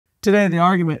Today, the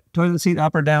argument, toilet seat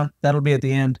up or down, that'll be at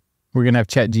the end. We're going to have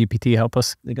ChatGPT help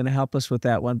us. They're going to help us with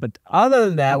that one. But other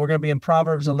than that, we're going to be in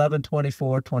Proverbs 11,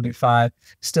 24, 25,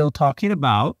 still talking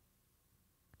about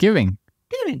Giving.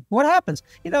 giving. What happens?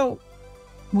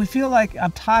 We feel like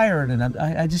I'm tired and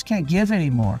I just can't give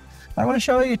anymore. But I want to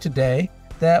show you today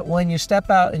that when you step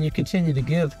out and you continue to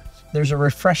give, there's a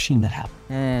refreshing that happens.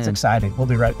 It's exciting. We'll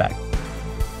be right back.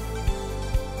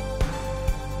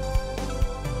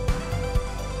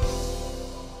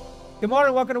 Good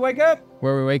morning. Welcome to Wake Up.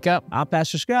 Where we wake up. I'm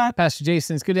Pastor Scott. Pastor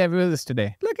Jason, it's good to have you with us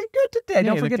today. Looking good today.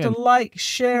 Don't forget to like,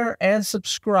 share, and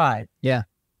subscribe. Yeah.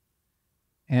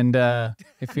 And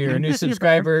if you're a new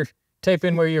subscriber, type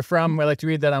in where you're from. I like to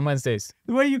read that on Wednesdays.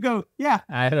 Where you go? Yeah.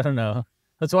 I don't know.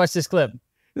 Let's watch this clip.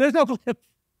 There's no clip.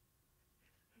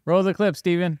 Roll the clip,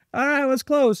 Stephen. All right, let's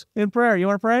close in prayer. You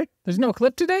want to pray? There's no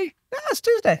clip today? No, it's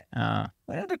Tuesday.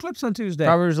 We had the clips on Tuesday.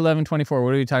 Proverbs 11:24.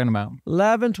 What are you talking about?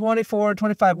 11, 24, and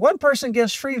 25. One person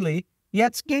gives freely,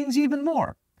 yet gains even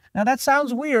more. Now, that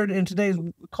sounds weird in today's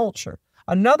culture.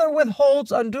 Another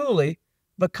withholds unduly,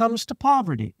 but comes to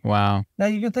poverty. Wow. Now,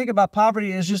 you can think about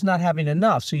poverty as just not having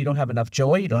enough. So you don't have enough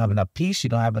joy, you don't have enough peace, you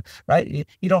don't have, right?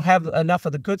 You don't have enough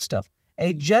of the good stuff.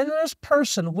 A generous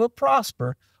person will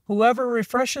prosper. Whoever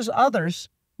refreshes others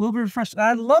will be refreshed. And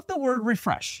I love the word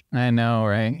refresh. I know,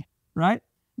 right? Right?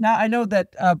 Now, I know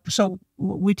that, so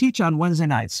we teach on Wednesday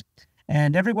nights.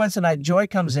 And every Wednesday night, Joy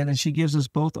comes in and she gives us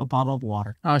both a bottle of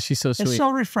water. Oh, she's so sweet. It's so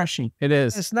refreshing. It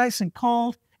is. It's nice and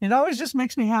cold. It always just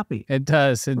makes me happy. It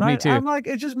does. Right? Me too. I'm like,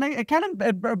 it kind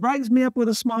of brightens me up with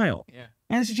a smile. Yeah.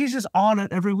 And she's just on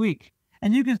it every week.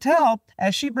 And you can tell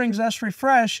as she brings us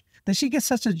refresh that she gets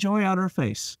such a joy on her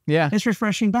face. Yeah. It's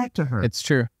refreshing back to her. It's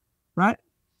true. Right?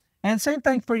 And same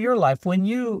thing for your life. When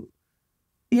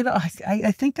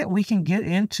I think that we can get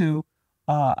into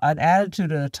an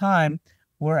attitude at a time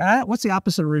where, what's the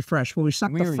opposite of refresh? Well, we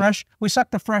suck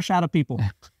the fresh out of people.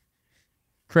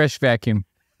 Fresh vacuum.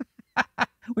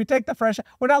 We take the fresh.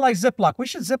 We're not like Ziploc. We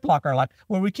should Ziploc our life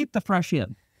where we keep the fresh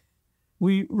in.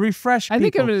 We refresh people. I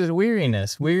think of it as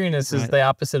weariness. Weariness is the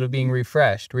opposite of being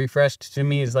refreshed. Refreshed to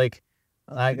me is like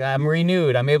I'm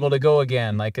renewed. I'm able to go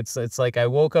again. Like it's like I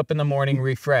woke up in the morning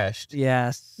refreshed.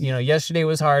 Yes. Yesterday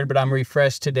was hard, but I'm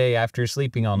refreshed today after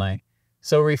sleeping all night.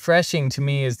 So refreshing to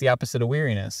me is the opposite of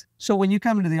weariness. So when you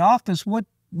come into the office,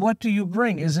 what do you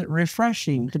bring? Is it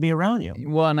refreshing to be around you?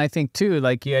 Well, and I think too,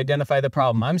 like you identify the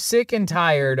problem. I'm sick and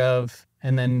tired of,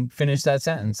 and then finish that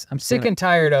sentence. I'm sick and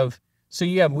tired of. So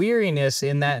you have weariness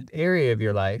in that area of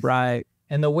your life. Right.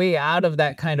 And the way out of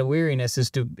that kind of weariness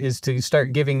is to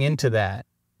start giving into that.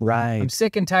 Right. I'm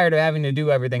sick and tired of having to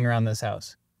do everything around this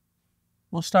house.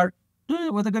 We'll start doing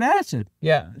it with a good attitude.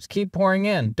 Yeah. Just keep pouring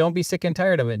in. Don't be sick and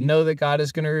tired of it. Know that God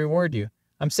is going to reward you.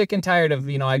 I'm sick and tired of,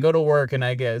 I go to work and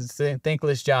I get a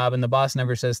thankless job and the boss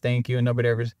never says thank you and nobody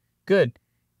ever says, good.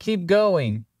 Keep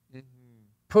going.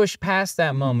 Push past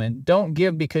that moment. Don't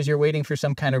give because you're waiting for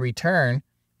some kind of return.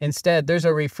 Instead, there's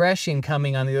a refreshing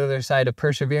coming on the other side of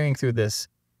persevering through this,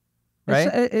 right?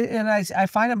 And I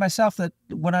find it myself that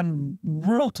when I'm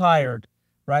real tired,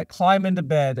 right, climb into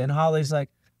bed and Holly's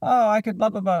like, oh, I could blah,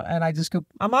 blah, blah. And I just go,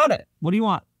 I'm on it. What do you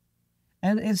want?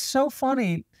 And it's so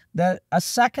funny that a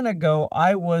second ago,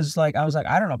 I was like, I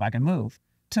don't know if I can move.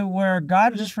 To where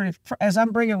God just, as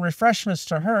I'm bringing refreshments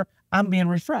to her, I'm being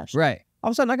refreshed. Right. All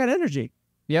of a sudden, I got energy.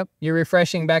 Yep. You're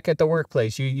refreshing back at the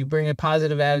workplace. You bring a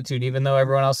positive attitude, even though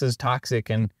everyone else is toxic.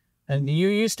 And you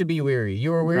used to be weary.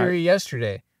 You were weary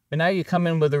yesterday. But now you come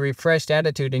in with a refreshed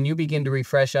attitude and you begin to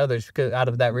refresh others because out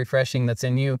of that refreshing that's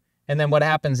in you. And then what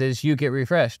happens is you get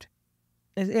refreshed.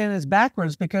 And it's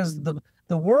backwards because the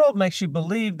world makes you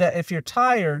believe that if you're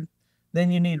tired,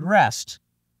 then you need rest.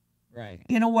 Right.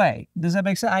 In a way. Does that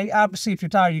make sense? Obviously, if you're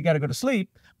tired, you got to go to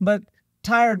sleep. But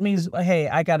tired means, hey,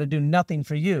 I got to do nothing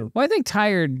for you. Well, I think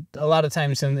tired, a lot of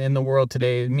times in the world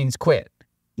today, means quit.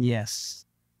 Yes.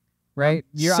 Right?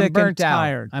 I'm burnt out.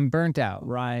 Tired. I'm burnt out.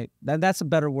 Right. That's a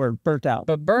better word, burnt out.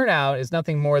 But burnout is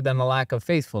nothing more than a lack of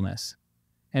faithfulness.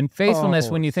 And faithfulness,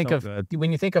 when you think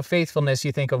of faithfulness,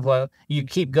 you think of, well, you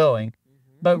keep going.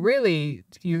 But really,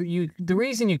 the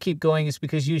reason you keep going is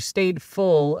because you stayed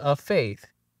full of faith.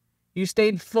 You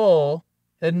stayed full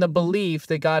in the belief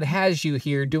that God has you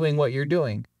here doing what you're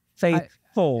doing.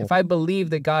 Faithful. If I believe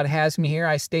that God has me here,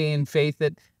 I stay in faith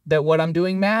that what I'm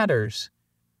doing matters.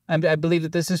 I believe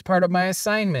that this is part of my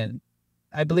assignment.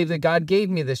 I believe that God gave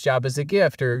me this job as a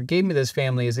gift or gave me this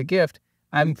family as a gift.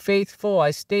 I'm faithful.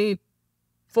 I stay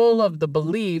full of the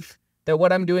belief that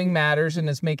what I'm doing matters and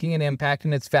it's making an impact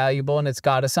and it's valuable and it's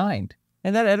God assigned.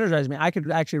 And that energized me. I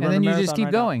could actually run a marathon. And then you just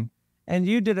keep going. And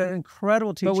you did an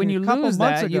incredible teaching. But when you lose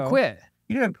that, you quit.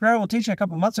 You did a incredible teaching a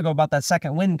couple months ago about that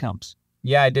second wind comes.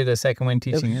 Yeah, I did a second wind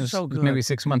was teaching. It was so good. maybe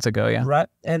 6 months ago. Yeah. Right.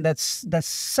 And that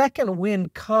second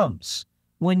wind comes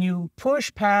when you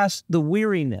push past the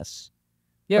weariness.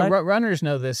 Yeah, Right. runners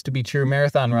know this to be true,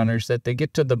 marathon runners, that they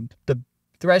get to the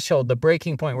threshold, the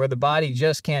breaking point where the body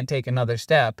just can't take another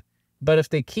step. But if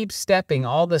they keep stepping,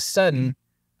 all of a sudden,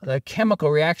 a chemical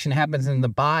reaction happens in the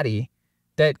body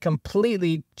that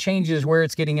completely changes where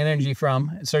it's getting energy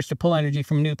from. It starts to pull energy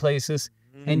from new places,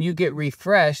 and you get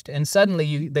refreshed, and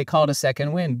suddenly they call it a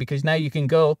second wind because now you can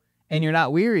go and you're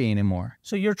not weary anymore.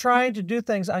 So you're trying to do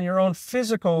things on your own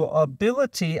physical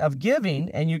ability of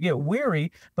giving and you get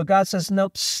weary, but God says,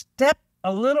 nope, step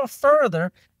a little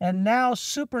further, and now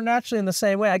supernaturally in the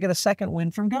same way, I get a second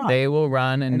wind from God. They will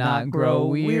run and not grow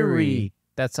weary.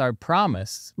 That's our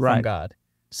promise from Right. God.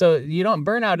 So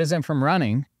burnout isn't from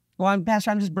running. Well, Pastor,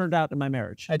 I'm just burned out in my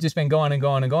marriage. I've just been going and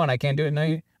going and going. I can't do it.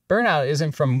 No, burnout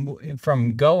isn't from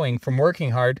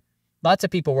working hard. Lots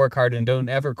of people work hard and don't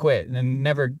ever quit and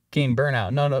never gain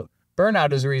burnout. No.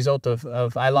 Burnout is a result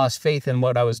of I lost faith in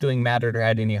what I was doing mattered or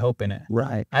had any hope in it.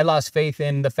 Right. I lost faith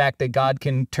in the fact that God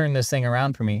can turn this thing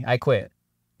around for me. I quit.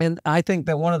 And I think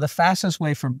that one of the fastest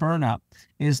way for burnout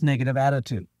is negative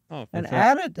attitude. Oh,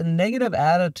 A negative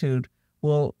attitude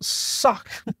will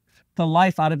suck the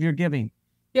life out of your giving.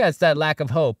 Yeah, it's that lack of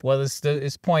hope. Well,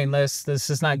 it's pointless. This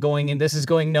is not going in. This is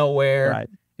going nowhere. Right.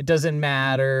 It doesn't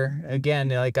matter. Again,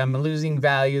 like I'm losing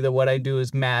value that what I do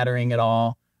is mattering at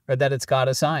all, or that it's God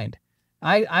assigned.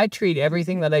 I treat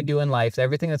everything that I do in life,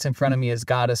 everything that's in front of me, as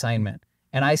God assignment.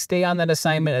 And I stay on that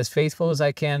assignment as faithful as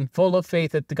I can, full of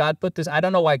faith that God put this. I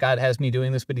don't know why God has me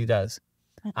doing this, but he does.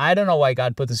 I don't know why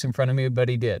God put this in front of me, but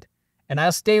he did. And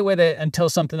I'll stay with it until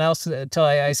something else, until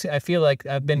I feel like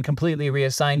I've been completely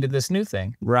reassigned to this new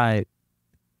thing. Right.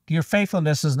 Your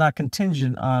faithfulness is not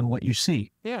contingent on what you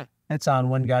see. Yeah. It's on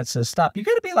when God says, stop. You're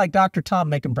going to be like Dr. Tom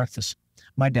making breakfast,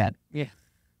 my dad. Yeah.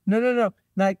 No.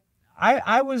 Like,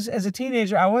 I was, as a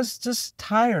teenager, I was just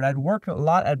tired. I'd work a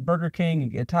lot at Burger King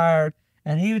and get tired.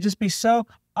 And he would just be so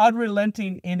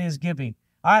unrelenting in his giving.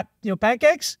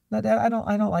 Pancakes? No, Dad, I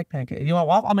don't like pancakes. You want a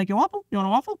waffle? I'll make you a waffle. You want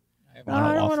a waffle?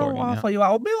 I don't want a waffle. You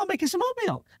want oatmeal? I'll make you some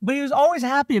oatmeal. But he was always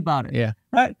happy about it. Yeah.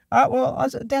 Right?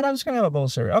 Dad, I'm just going to have a bowl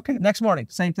of cereal. Okay, next morning,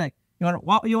 same thing. You want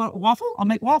a waffle? I'll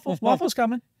make waffles. Waffles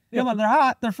coming. They're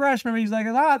hot. They're fresh. Remember, he's like,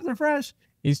 it's hot. They're fresh.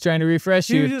 He's trying to refresh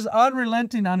He you. was just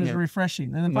unrelenting on his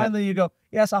refreshing. And then finally you go,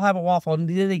 yes, I'll have a waffle. And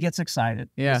then he gets excited.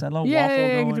 Yeah. There's that little Yay, waffle I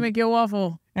going. get to make you a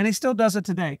waffle. And he still does it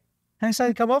today. And he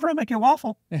said, come over and make you a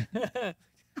waffle.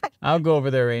 I'll go over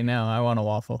there right now. I want a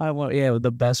waffle. With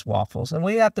the best waffles. And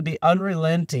we have to be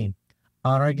unrelenting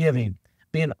on our giving.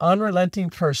 Be an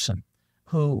unrelenting person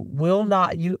who will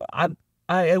not,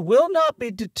 I will not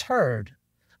be deterred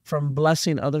from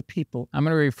blessing other people. I'm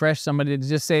going to refresh somebody.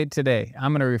 Just say it today.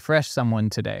 I'm going to refresh someone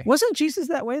today. Wasn't Jesus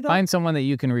that way, though? Find someone that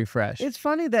you can refresh. It's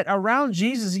funny that around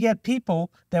Jesus, he had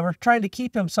people that were trying to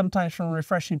keep him sometimes from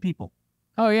refreshing people.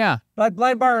 Oh, yeah. Like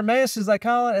blind Bartimaeus is like,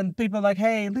 and people are like,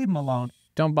 hey, leave him alone.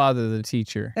 Don't bother the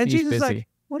teacher. And He's Jesus is busy. like,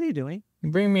 what are you doing?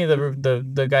 Bring me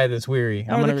the guy that's weary.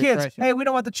 I'm Or going the to kids, refresh him. hey, we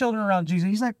don't want the children around Jesus.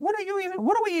 He's like, what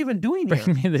are we even doing here?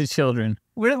 Bring me the children.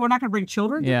 We're not going to bring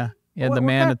children? Yeah. Yeah, What the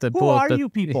man kind- at the who pool. are you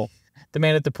people? The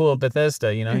man at the pool of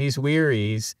Bethesda, he's weary.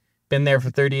 He's been there for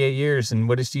 38 years. And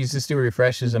what does Jesus do?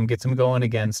 Refreshes him, gets him going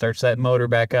again, starts that motor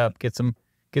back up, gets him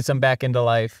back into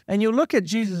life. And you look at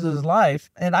Jesus' life,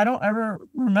 and I don't ever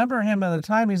remember him at the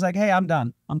time. He's like, hey, I'm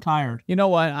done. I'm tired. You know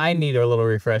what? I need a little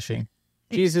refreshing.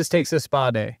 Jesus takes a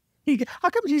spa day. How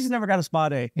come Jesus never got a spa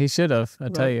day? He should have. I'll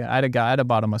tell you. I'd have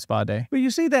bought him a spa day. But you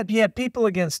see that he had people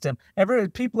against him. Every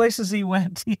places he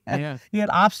went, he had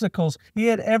obstacles. He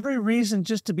had every reason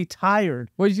just to be tired.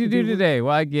 What did you do today?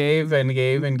 Well, I gave and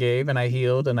gave and gave, and I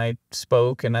healed and I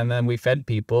spoke, and then we fed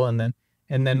people, and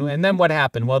then what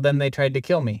happened? Well, then they tried to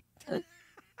kill me.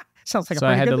 Sounds like So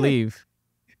I had to leave.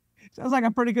 Sounds like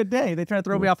a pretty good day. They tried to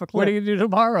throw me off a cliff. What do you do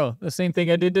tomorrow? The same thing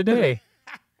I did today.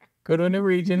 Go to a new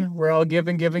region. We're all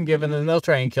giving, and then they'll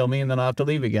try and kill me, and then I'll have to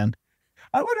leave again.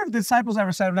 I wonder if the disciples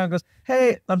ever sat him down and goes,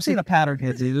 hey, I'm seeing a pattern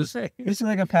here, Jesus. It's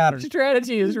like a pattern.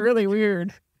 Strategy is really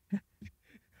weird.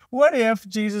 What if,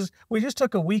 Jesus, we just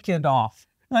took a weekend off?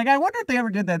 Like, I wonder if they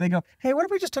ever did that. They go, hey, what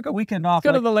if we just took a weekend off?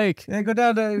 Go to the lake. They go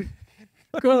down to...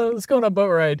 Let's go on a boat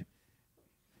ride.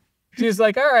 She's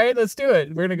like, all right, let's do it.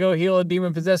 We're going to go heal a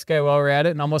demon-possessed guy while we're at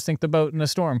it and almost sink the boat in a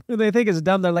storm. They think it's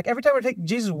dumb. They're like, every time we take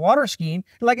Jesus water skiing,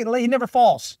 he never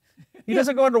falls. He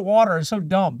doesn't go underwater. It's so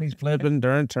dumb. He's flipping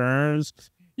during turns.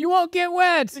 You won't get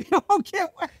wet. You won't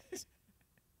get wet.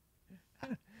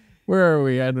 Where are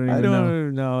we? I don't even know.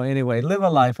 know. Anyway, live a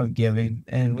life of giving.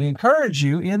 And we encourage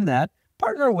you in that.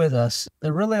 partner with us.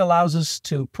 It really allows us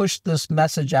to push this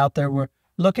message out there. We're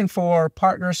looking for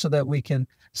partners so that we can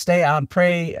stay on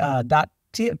praytv.com.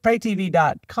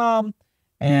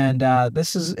 And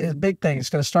this is a big thing. It's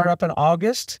going to start up in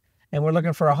August, and we're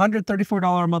looking for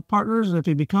 $134 a month partners. If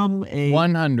you become a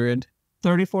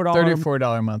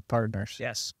 $34 a month partners.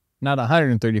 Yes. Not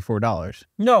 $134.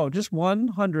 No, just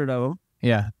 100 of them.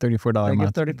 Yeah, $34 a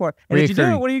month. 34. And if you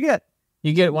do, what do you get?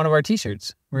 You get one of our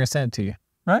T-shirts. We're going to send it to you.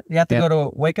 Right? You have to go to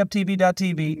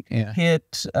wakeuptv.tv,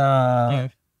 hit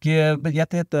give, but you have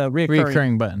to hit the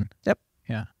reoccurring button. Yep.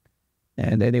 Yeah.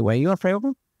 And anyway, you want to pray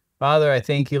over? Father, I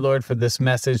thank you, Lord, for this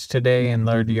message today. And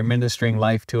Lord, you're ministering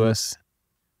life to us.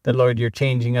 That, Lord, you're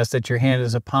changing us, that your hand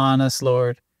is upon us,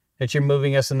 Lord. That you're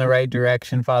moving us in the right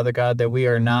direction, Father God, that we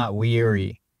are not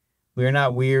weary. We are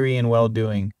not weary in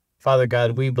well-doing. Father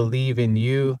God, we believe in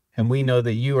you, and we know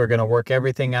that you are going to work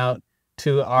everything out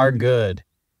to our good,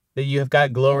 that you have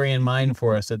got glory in mind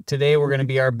for us, that today we're going to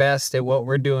be our best at what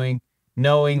we're doing,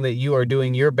 knowing that you are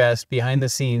doing your best behind the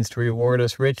scenes to reward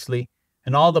us richly.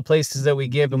 And all the places that we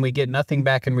give and we get nothing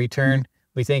back in return,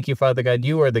 we thank you, Father God,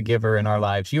 you are the giver in our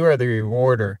lives. You are the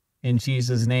rewarder. In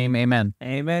Jesus' name, amen.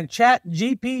 Amen. Chat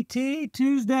GPT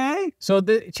Tuesday. So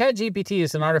the Chat GPT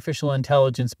is an artificial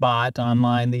intelligence bot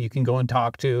online that you can go and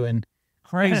talk to. And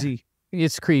crazy.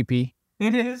 It's creepy.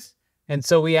 It is. And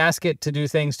so we ask it to do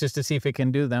things just to see if it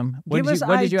can do them. What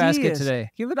did you ask it today?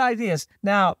 Give it ideas.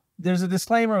 Now, there's a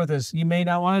disclaimer with this. You may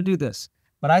not want to do this.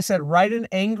 But I said, write an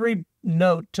angry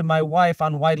note to my wife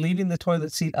on why leaving the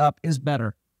toilet seat up is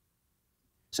better.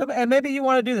 So, and maybe you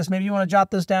want to do this. Maybe you want to jot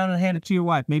this down and hand it to your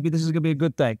wife. Maybe this is going to be a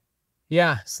good thing.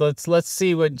 Yeah. So let's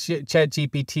see what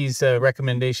ChatGPT's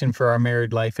recommendation for our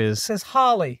married life is. It says,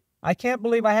 Holly, I can't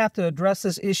believe I have to address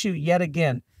this issue yet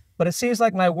again, but it seems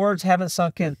like my words haven't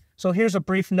sunk in. So here's a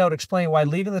brief note explaining why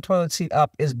leaving the toilet seat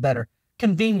up is better.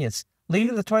 Convenience.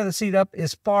 Leaving the toilet seat up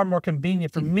is far more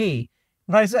convenient for me.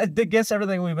 Against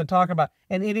everything we've been talking about,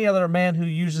 and any other man who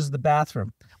uses the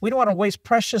bathroom. We don't want to waste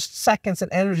precious seconds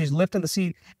and energies lifting the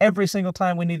seat every single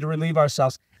time we need to relieve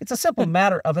ourselves. It's a simple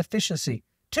matter of efficiency.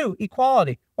 2,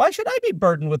 equality. Why should I be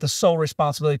burdened with the sole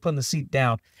responsibility of putting the seat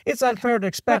down? It's unfair to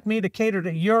expect me to cater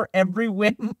to your every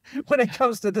whim when it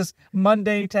comes to this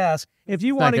mundane task. If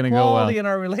you want equality in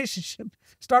our relationship,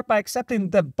 start by accepting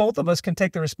that both of us can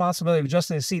take the responsibility of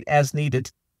adjusting the seat as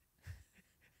needed.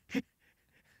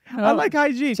 I like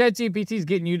hygiene. ChatGPT's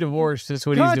getting you divorced. That's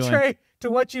what he's doing. Contrary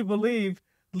to what you believe,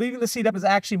 leaving the seat up is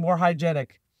actually more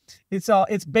hygienic.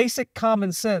 It's basic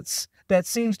common sense that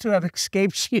seems to have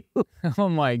escaped you. Oh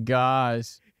my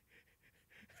gosh.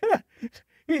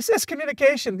 He says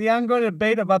communication, the ongoing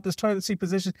debate about this toilet seat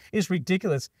position is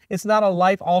ridiculous. It's not a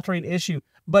life-altering issue,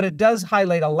 but it does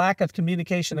highlight a lack of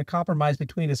communication and compromise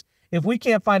between us. If we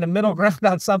can't find a middle ground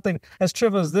on something as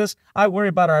trivial as this, I worry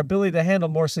about our ability to handle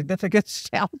more significant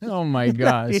challenges. Oh my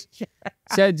gosh.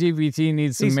 ChatGPT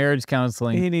needs some marriage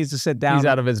counseling. He needs to sit down. He's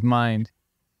out of his mind.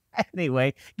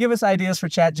 Anyway, give us ideas for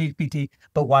ChatGPT,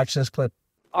 but watch this clip.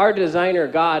 Our designer,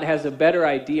 God, has a better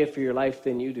idea for your life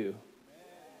than you do.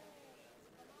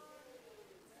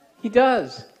 He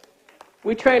does.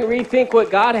 We try and rethink what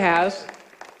God has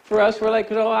for us. We're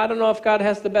like, oh, I don't know if God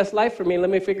has the best life for me. Let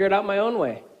me figure it out my own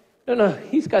way. No,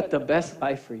 he's got the best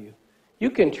life for you. You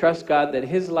can trust God that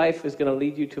his life is going to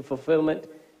lead you to fulfillment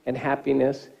and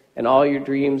happiness and all your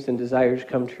dreams and desires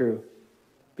come true.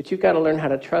 But you've got to learn how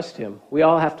to trust him. We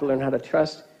all have to learn how to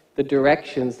trust the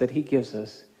directions that he gives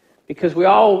us. Because we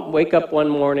all wake up one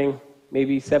morning,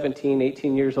 maybe 17,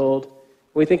 18 years old.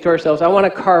 We think to ourselves, I want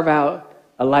to carve out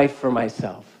a life for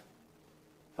myself.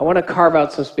 I want to carve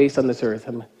out some space on this earth.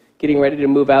 I'm getting ready to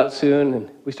move out soon,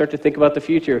 and we start to think about the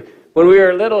future. When we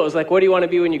were little, it was like, what do you want to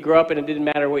be when you grow up? And it didn't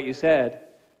matter what you said.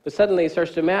 But suddenly it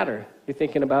starts to matter. You're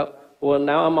thinking about, well,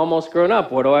 now I'm almost grown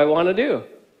up. What do I want to do?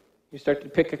 You start to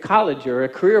pick a college or a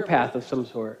career path of some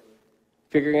sort,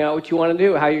 figuring out what you want to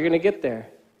do, how you're going to get there.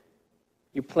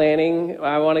 You're planning,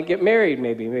 I want to get married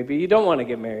maybe. Maybe you don't want to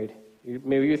get married.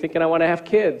 Maybe you're thinking, I want to have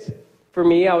kids. For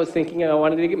me, I was thinking I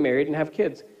wanted to get married and have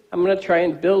kids. I'm going to try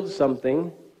and build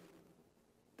something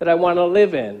that I want to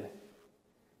live in.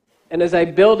 And as I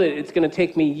build it, it's going to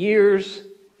take me years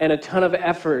and a ton of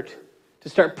effort to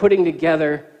start putting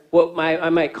together what I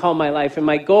might call my life. And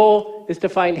my goal is to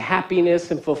find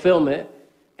happiness and fulfillment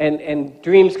and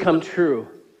dreams come true,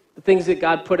 the things that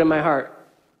God put in my heart.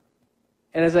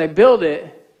 And as I build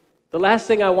it, the last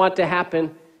thing I want to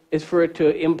happen is for it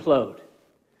to implode.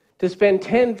 To spend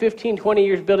 10, 15, 20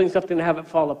 years building something and have it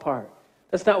fall apart.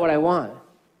 That's not what I want.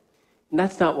 And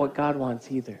that's not what God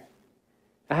wants either.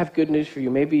 I have good news for you.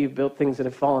 Maybe you've built things that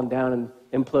have fallen down and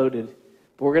imploded.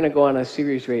 But we're going to go on a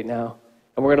series right now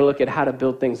And we're going to look at how to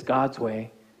build things God's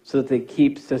way so that they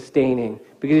keep sustaining.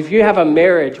 Because if you have a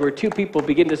marriage where two people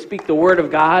begin to speak the word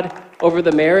of God over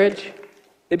the marriage,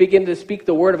 they begin to speak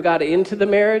the word of God into the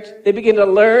marriage, they begin to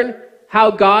learn how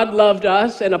God loved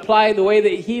us and apply the way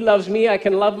that he loves me. I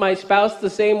can love my spouse the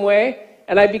same way.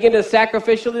 And I begin to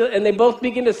sacrificially, and they both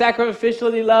begin to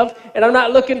sacrificially love. And I'm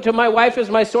not looking to my wife as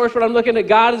my source, but I'm looking to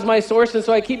God as my source. And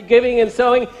so I keep giving and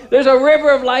sowing. There's a river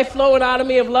of life flowing out of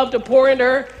me of love to pour into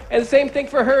her. And the same thing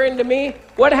for her into me.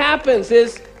 What happens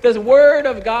is the word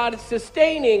of God is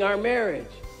sustaining our marriage.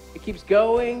 It keeps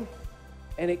going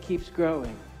and it keeps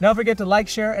growing. Don't forget to like,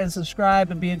 share, and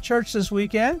subscribe and be in church this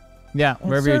weekend. Yeah, And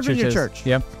wherever your serve in church your is. church.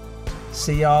 Yep.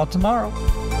 See y'all tomorrow.